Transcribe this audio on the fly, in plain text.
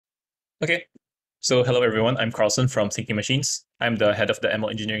Okay, so hello everyone. I'm Carlson from Thinking Machines. I'm the head of the ML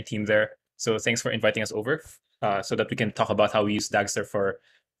engineering team there. So thanks for inviting us over so that we can talk about how we use Dagster for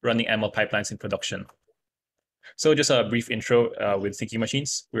running ML pipelines in production. So just a brief intro with Thinking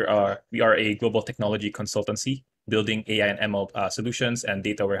Machines. We are a global technology consultancy building AI and ML solutions and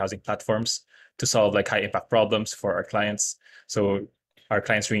data warehousing platforms to solve like high impact problems for our clients. So our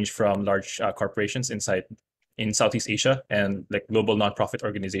clients range from large corporations in Southeast Asia and like global nonprofit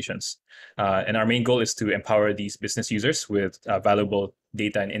organizations. And our main goal is to empower these business users with valuable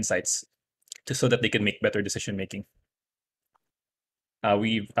data and insights so that they can make better decision making.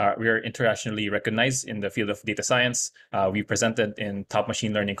 We are internationally recognized in the field of data science. We presented in top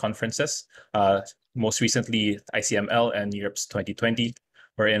machine learning conferences, most recently ICML and Europe's 2020,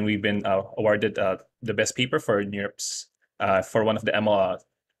 wherein we've been awarded the best paper for Europe's for one of the ML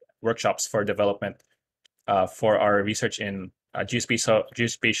workshops for development for our research in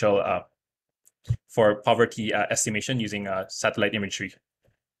geospatial for poverty estimation using satellite imagery.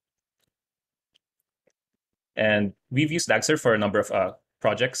 And we've used Dagster for a number of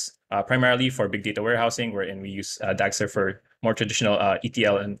projects, primarily for big data warehousing, wherein we use Dagster for more traditional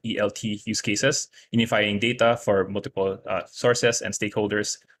ETL and ELT use cases, unifying data for multiple sources and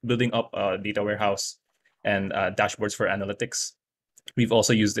stakeholders, building up a data warehouse and dashboards for analytics. We've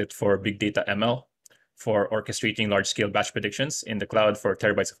also used it for big data ML, for orchestrating large-scale batch predictions in the cloud for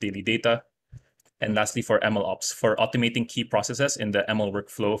terabytes of daily data, and lastly for ML ops, for automating key processes in the ML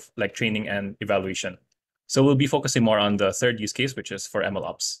workflow like training and evaluation. So we'll be focusing more on the third use case, which is for ML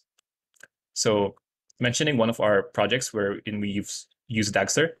ops. So mentioning one of our projects wherein we use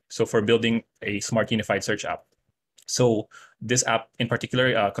Dagster, so for building a smart unified search app. So this app in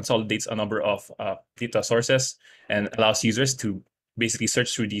particular consolidates a number of data sources and allows users to basically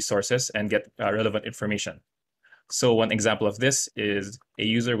search through these sources and get relevant information. So one example of this is a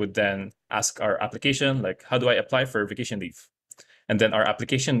user would then ask our application, like, how do I apply for vacation leave? And then our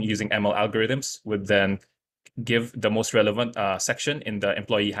application using ML algorithms would then give the most relevant section in the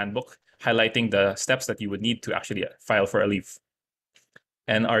employee handbook, highlighting the steps that you would need to actually file for a leave.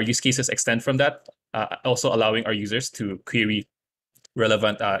 And our use cases extend from that, also allowing our users to query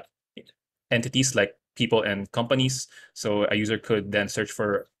relevant entities like people and companies. So a user could then search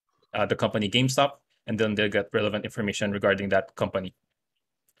for the company GameStop, and then they'll get relevant information regarding that company.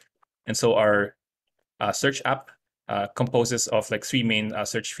 And so our search app composes of like three main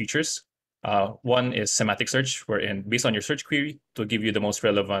search features. One is semantic search, wherein based on your search query, it will give you the most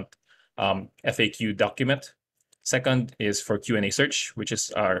relevant FAQ document. Second is for Q&A search, which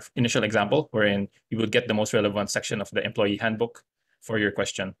is our initial example, wherein you will get the most relevant section of the employee handbook for your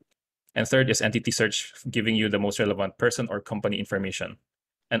question. And third is entity search, giving you the most relevant person or company information.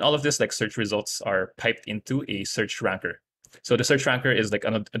 And all of this like search results are piped into a search ranker. So the search ranker is like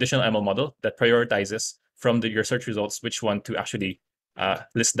an additional ML model that prioritizes from your search results which one to actually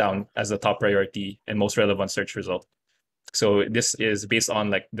list down as the top priority and most relevant search result. So this is based on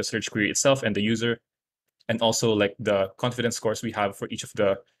like the search query itself and the user, and also like the confidence scores we have for each of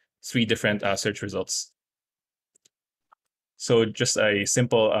the three different search results. So just a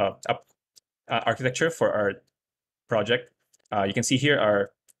simple architecture for our project. You can see here our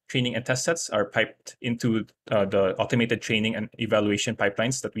training and test sets are piped into the automated training and evaluation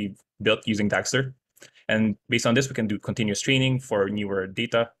pipelines that we've built using Dagster. And based on this, we can do continuous training for newer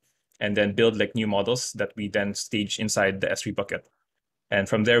data and then build like new models that we then stage inside the S3 bucket. And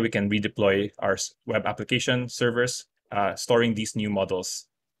from there, we can redeploy our web application servers, storing these new models.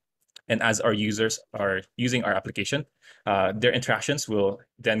 And as our users are using our application, their interactions will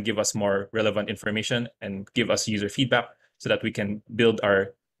then give us more relevant information and give us user feedback so that we can build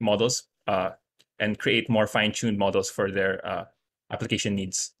our models and create more fine-tuned models for their application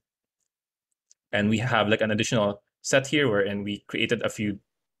needs. And we have like an additional set here wherein we created a few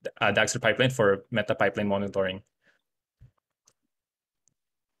Dagster pipeline for meta pipeline monitoring.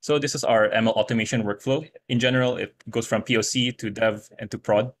 So this is our ML automation workflow. In general, it goes from POC to dev and to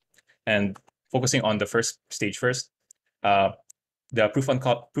prod. And focusing on the first stage first, the proof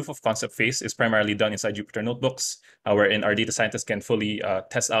of concept phase is primarily done inside Jupyter notebooks, wherein our data scientists can fully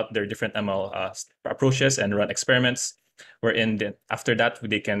test out their different ML approaches and run experiments. Wherein after that,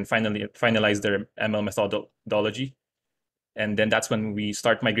 they can finalize their ML methodology. And then that's when we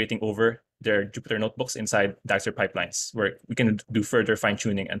start migrating over their Jupyter notebooks inside Dagster pipelines, where we can do further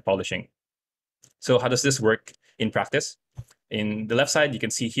fine-tuning and polishing. So how does this work in practice? In the left side, you can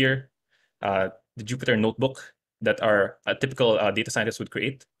see here the Jupyter notebook that a typical data scientist would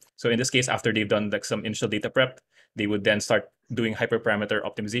create. So in this case, after they've done like some initial data prep, they would then start doing hyperparameter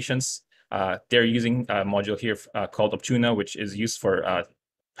optimizations. They're using a module here called Optuna, which is used for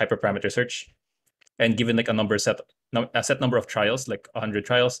hyperparameter search. And given like a set number of trials, like 100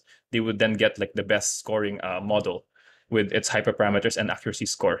 trials, they would then get like the best scoring model with its hyperparameters and accuracy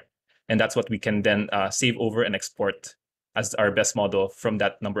score. And that's what we can then save over and export as our best model from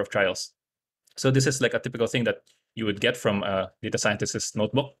that number of trials. So this is like a typical thing that you would get from a data scientist's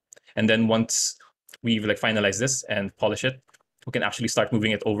notebook. And then once we've like finalized this and polish it, we can actually start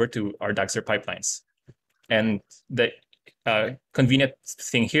moving it over to our Dagster pipelines. And the convenient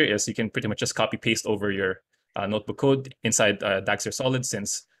thing here is you can pretty much just copy paste over your notebook code inside Dagster Solid,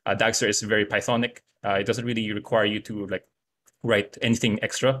 since Dagster is very Pythonic. It doesn't really require you to like write anything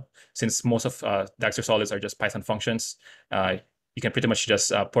extra, since most of Dagster Solids are just Python functions. You can pretty much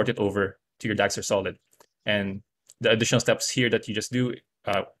just port it over to your Dagster Solid. And the additional steps here that you just do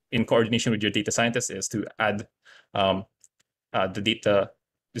in coordination with your data scientist is to add the data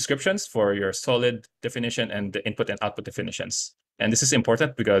descriptions for your solid definition and the input and output definitions. And this is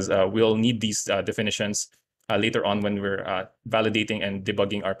important because we'll need these definitions later on when we're validating and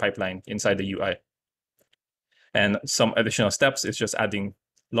debugging our pipeline inside the UI. And some additional steps is just adding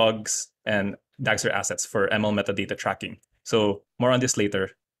logs and Dagster assets for ML metadata tracking. So more on this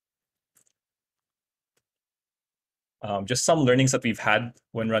later. Just some learnings that we've had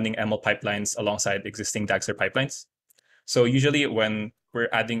when running ML pipelines alongside existing Dagster pipelines. So usually when we're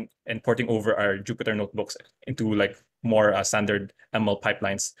adding and porting over our Jupyter notebooks into like more standard ML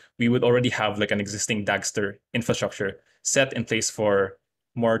pipelines, we would already have like an existing Dagster infrastructure set in place for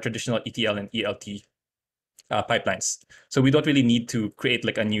more traditional ETL and ELT pipelines. So we don't really need to create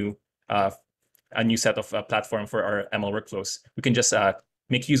like a new set of platform for our ML workflows. We can just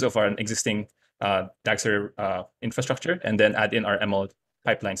make use of our existing Dagster infrastructure and then add in our ML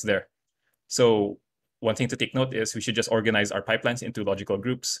pipelines there. So one thing to take note is we should just organize our pipelines into logical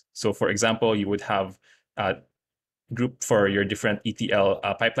groups. So for example, you would have a group for your different ETL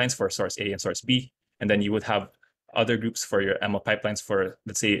pipelines for source A and source B, and then you would have other groups for your ML pipelines for,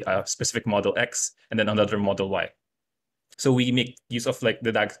 let's say, a specific model X, and then another model Y. So we make use of like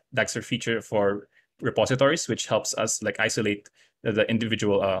the Dagster feature for repositories, which helps us like isolate the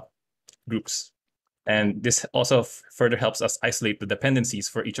individual groups. And this also further helps us isolate the dependencies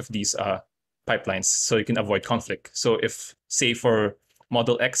for each of these pipelines, so you can avoid conflict. So if, say, for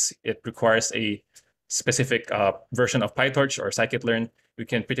model X, it requires a specific version of PyTorch or scikit-learn, we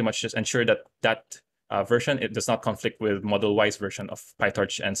can pretty much just ensure that that version, it does not conflict with model Y's version of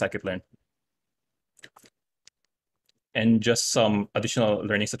PyTorch and scikit-learn. And just some additional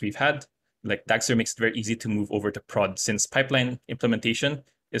learnings that we've had, like Dagster makes it very easy to move over to prod, since pipeline implementation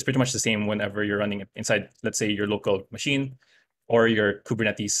is pretty much the same whenever you're running it inside, let's say, your local machine or your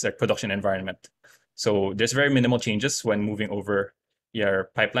Kubernetes production environment. So there's very minimal changes when moving over your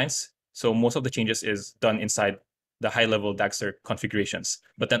pipelines. So most of the changes is done inside the high-level Dagster configurations.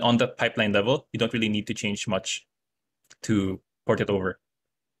 But then on the pipeline level, you don't really need to change much to port it over.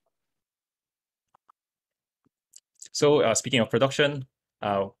 So speaking of production,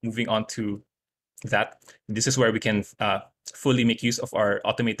 moving on to that, this is where we can fully make use of our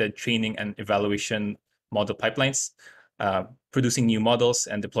automated training and evaluation model pipelines, producing new models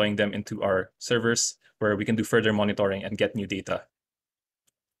and deploying them into our servers, where we can do further monitoring and get new data.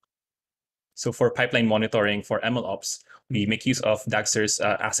 So for pipeline monitoring for MLOps, we make use of Dagster's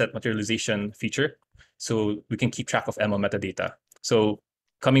asset materialization feature, so we can keep track of ML metadata. So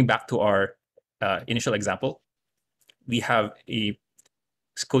coming back to our initial example, we have a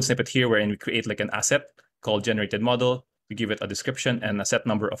code snippet here wherein we create like an asset called generated model. We give it a description and a set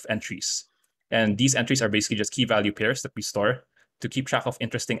number of entries. And these entries are basically just key value pairs that we store to keep track of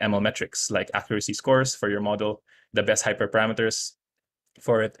interesting ML metrics like accuracy scores for your model, the best hyperparameters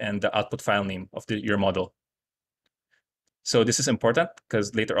for it, and the output file name of your model. So this is important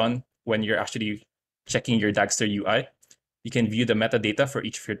because later on, when you're actually checking your Dagster UI, you can view the metadata for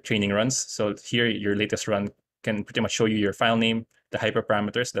each of your training runs. So here, your latest run can pretty much show you your file name, the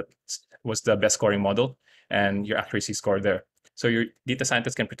hyperparameters that was the best scoring model, and your accuracy score there. So your data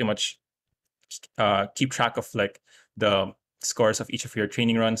scientist can pretty much keep track of like the scores of each of your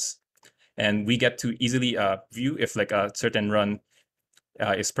training runs. And we get to easily view if like a certain run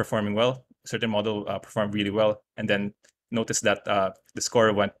is performing well, a certain model performed really well, and then notice that the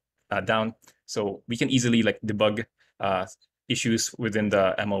score went down. So we can easily like debug issues within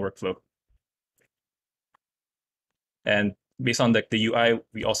the ML workflow. And based on like the UI,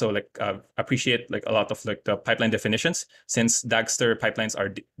 we also like appreciate like a lot of like the pipeline definitions. Since Dagster pipelines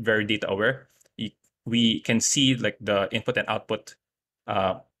are very data aware, we can see like the input and output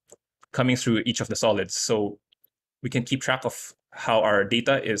coming through each of the solids. So we can keep track of how our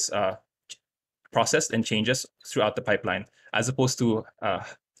data is processed and changes throughout the pipeline, as opposed to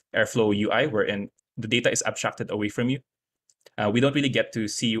Airflow UI, wherein the data is abstracted away from you. We don't really get to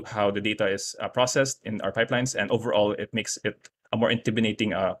see how the data is processed in our pipelines, and overall, it makes it a more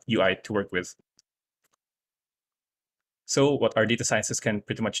intimidating UI to work with. So what our data scientists can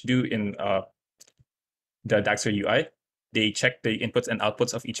pretty much do in the Dagster UI, they check the inputs and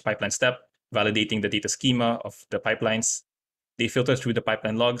outputs of each pipeline step, validating the data schema of the pipelines. They filter through the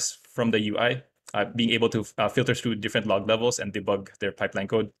pipeline logs from the UI, being able to filter through different log levels and debug their pipeline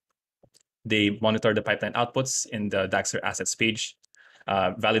code. They monitor the pipeline outputs in the Dagster assets page,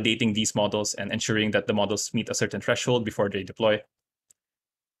 validating these models and ensuring that the models meet a certain threshold before they deploy.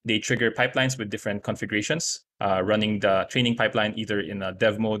 They trigger pipelines with different configurations, running the training pipeline either in a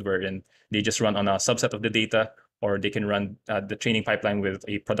dev mode, wherein they just run on a subset of the data, or they can run the training pipeline with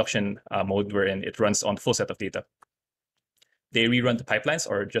a production mode, wherein it runs on the full set of data. They rerun the pipelines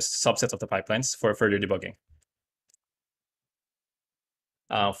or just subsets of the pipelines for further debugging.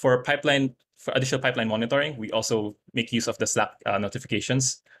 For additional pipeline monitoring, we also make use of the Slack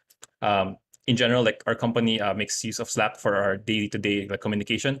notifications. In general, like our company makes use of Slack for our day-to-day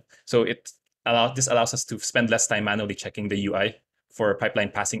communication. So this allows us to spend less time manually checking the UI for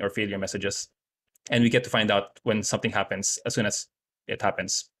pipeline passing or failure messages. And we get to find out when something happens as soon as it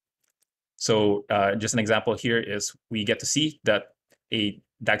happens. So just an example here is we get to see that a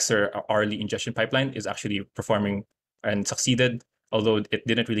Dagster hourly ingestion pipeline is actually performing and succeeded, although it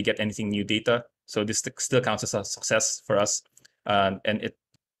didn't really get anything new data. So this still counts as a success for us. And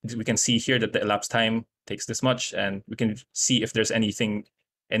we can see here that the elapsed time takes this much, and we can see if there's any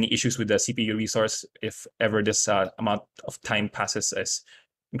issues with the CPU resource, if ever this amount of time passes as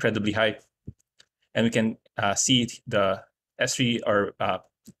incredibly high. And we can see the S3 or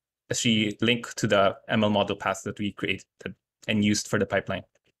S3 link to the ML model path that we created and used for the pipeline.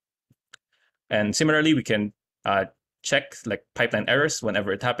 And similarly, we can check like pipeline errors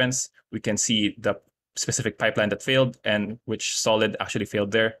whenever it happens. We can see the specific pipeline that failed and which solid actually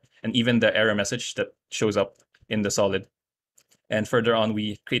failed there, and even the error message that shows up in the solid. And further on,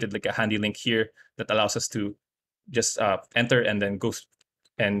 we created like a handy link here that allows us to just enter and then go,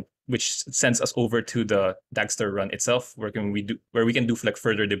 and which sends us over to the Dagster run itself, where we can do like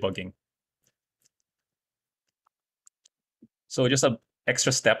further debugging. So just a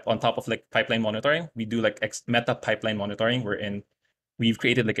extra step on top of like pipeline monitoring, we do like XMeta pipeline monitoring, wherein we've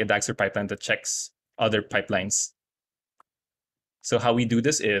created like a Dagster pipeline that checks other pipelines. So how we do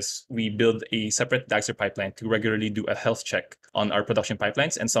this is we build a separate Dagster pipeline to regularly do a health check on our production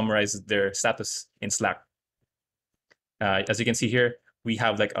pipelines and summarize their status in Slack. As you can see here, we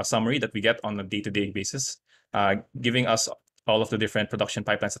have like a summary that we get on a day-to-day basis, giving us all of the different production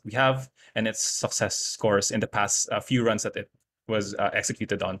pipelines that we have and its success scores in the past few runs that it was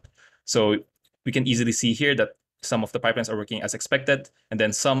executed on. So we can easily see here that some of the pipelines are working as expected, and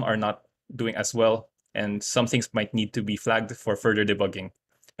then some are not doing as well, and some things might need to be flagged for further debugging.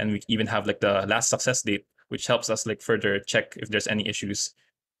 And we even have like the last success date, which helps us like further check if there's any issues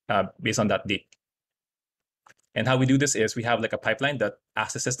based on that date. And how we do this is we have like a pipeline that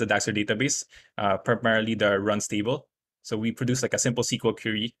accesses the Dagster database, primarily the runs table. So we produce like a simple SQL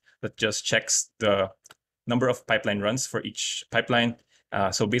query that just checks the number of pipeline runs for each pipeline.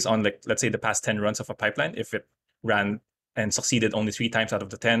 So based on like, let's say the past 10 runs of a pipeline, if it ran and succeeded only 3 times out of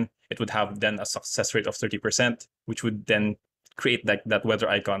the 10, it would have then a success rate of 30%, which would then create like that weather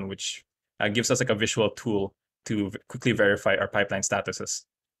icon, which gives us like a visual tool to quickly verify our pipeline statuses.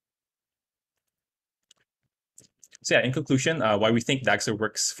 So yeah, in conclusion, why we think Dagster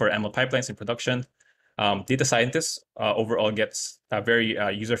works for ML pipelines in production. Data scientists overall gets a very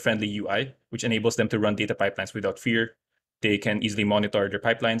user-friendly UI, which enables them to run data pipelines without fear. They can easily monitor their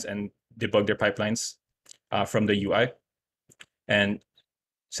pipelines and debug their pipelines from the UI. And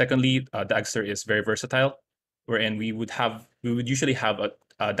secondly, Dagster is very versatile, wherein we would usually have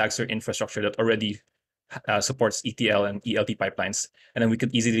a Dagster infrastructure that already supports ETL and ELT pipelines, and then we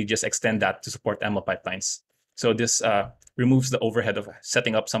could easily just extend that to support ML pipelines. So this removes the overhead of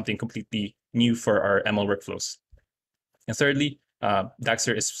setting up something completely new for our ML workflows. And thirdly,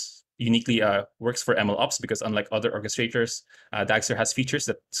 Dagster is uniquely works for ML ops because unlike other orchestrators, Dagster has features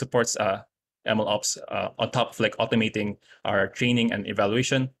that supports ML ops on top of like automating our training and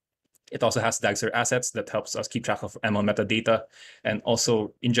evaluation. It also has Dagster assets that helps us keep track of ML metadata. And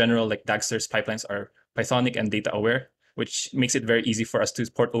also in general, like Dagster's pipelines are Pythonic and data aware, which makes it very easy for us to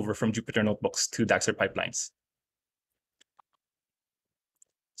port over from Jupyter notebooks to Dagster pipelines.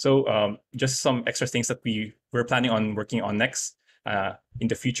 So just some extra things that we're planning on working on next in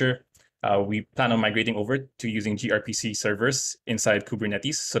the future. We plan on migrating over to using gRPC servers inside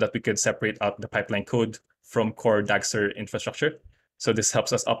Kubernetes so that we could separate out the pipeline code from core Dagster infrastructure. So this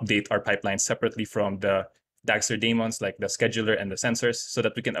helps us update our pipelines separately from the Dagster daemons, like the scheduler and the sensors, so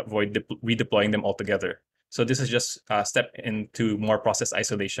that we can avoid redeploying them altogether. So this is just a step into more process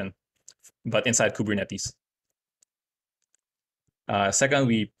isolation, but inside Kubernetes. Second,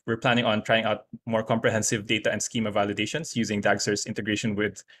 we're planning on trying out more comprehensive data and schema validations using Dagster's integration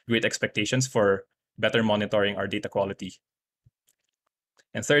with Great Expectations for better monitoring our data quality.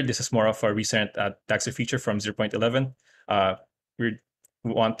 And third, this is more of a recent Dagster feature from 0.11. We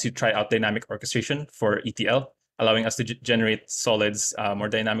want to try out dynamic orchestration for ETL, allowing us to generate solids more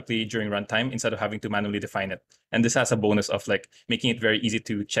dynamically during runtime instead of having to manually define it. And this has a bonus of like making it very easy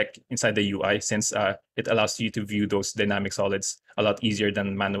to check inside the UI, since it allows you to view those dynamic solids a lot easier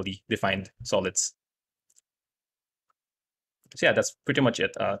than manually defined solids. So yeah, that's pretty much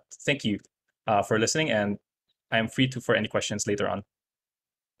it. Thank you for listening, and I am free for any questions later on.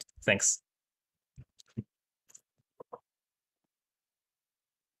 Thanks.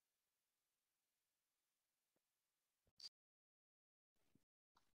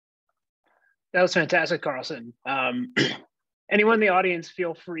 That was fantastic, Carlson. Anyone in the audience,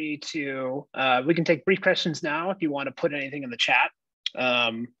 feel free to, we can take brief questions now if you want to put anything in the chat.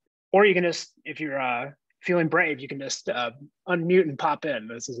 Or you can just, if you're feeling brave, you can just unmute and pop in.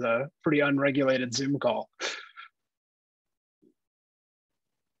 This is a pretty unregulated Zoom call.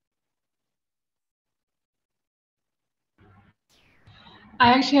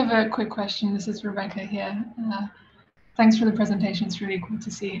 I actually have a quick question. This is Rebecca here. Thanks for the presentation. It's really cool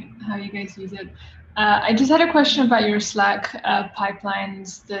to see how you guys use it. I just had a question about your Slack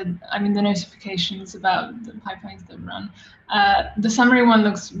pipelines, the notifications about the pipelines that run. The summary one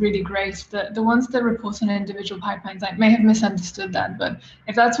looks really great. The ones that report on individual pipelines, I may have misunderstood that, but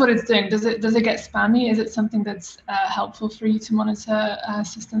if that's what it's doing, does it get spammy? Is it something that's helpful for you to monitor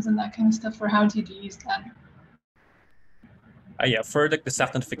systems and that kind of stuff, or how do you use that? Yeah, for like the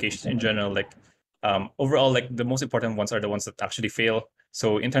Slack notifications in general, like overall, like the most important ones are the ones that actually fail.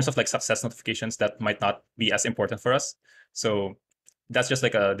 So in terms of like success notifications, that might not be as important for us. So that's just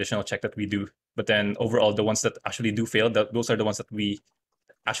like an additional check that we do. But then overall, the ones that actually do fail, those are the ones that we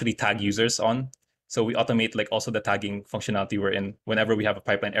actually tag users on. So we automate like also the tagging functionality wherein whenever we have a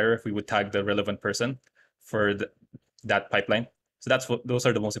pipeline error, we would tag the relevant person for that pipeline. So those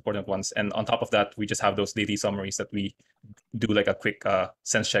are the most important ones. And on top of that, we just have those daily summaries that we do like a quick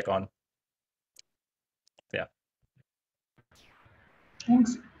sense check on. Yeah.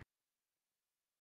 Thanks.